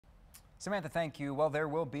Samantha, thank you. Well, there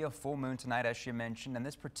will be a full moon tonight, as she mentioned, and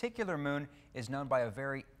this particular moon is known by a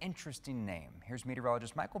very interesting name. Here's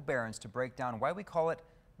meteorologist Michael Behrens to break down why we call it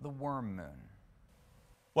the worm moon.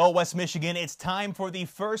 Well, West Michigan, it's time for the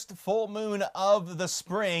first full moon of the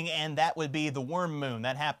spring, and that would be the worm moon.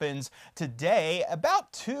 That happens today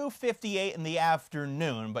about 2:58 in the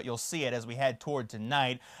afternoon, but you'll see it as we head toward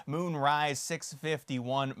tonight. Moon rise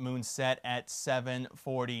 6:51, moon set at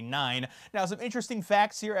 7:49. Now, some interesting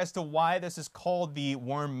facts here as to why this is called the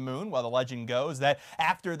worm moon. Well, the legend goes that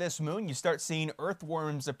after this moon, you start seeing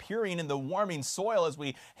earthworms appearing in the warming soil as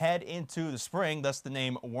we head into the spring, thus the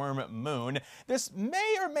name worm moon. This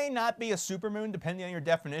may or may not be a supermoon, depending on your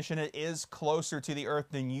definition. It is closer to the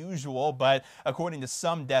Earth than usual, but according to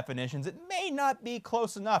some definitions, it may not be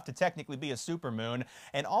close enough to technically be a supermoon.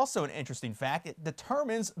 And also an interesting fact, it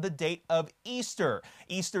determines the date of Easter.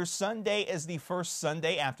 Easter Sunday is the first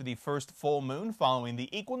Sunday after the first full moon following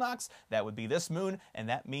the equinox. That would be this moon, and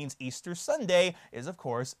that means Easter Sunday is, of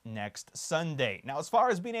course, next Sunday. Now, as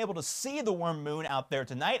far as being able to see the worm moon out there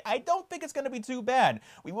tonight, I don't think it's going to be too bad.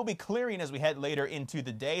 We will be clearing as we head later into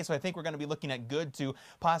the day, so I think we're going to be looking at good to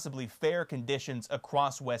possibly fair conditions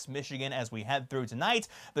across West Michigan as we head through tonight.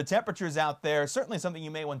 The temperatures out there, certainly something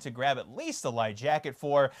you may want to grab at least a light jacket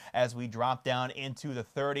for as we drop down into the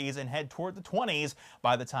 30s and head toward the 20s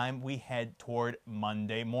by the time we head toward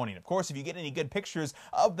Monday morning. Of course, if you get any good pictures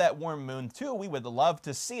of that worm moon too, we would love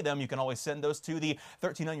to see them. You can always send those to the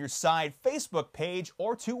 13 on Your Side Facebook page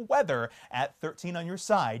or to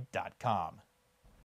weather@13onyourside.com.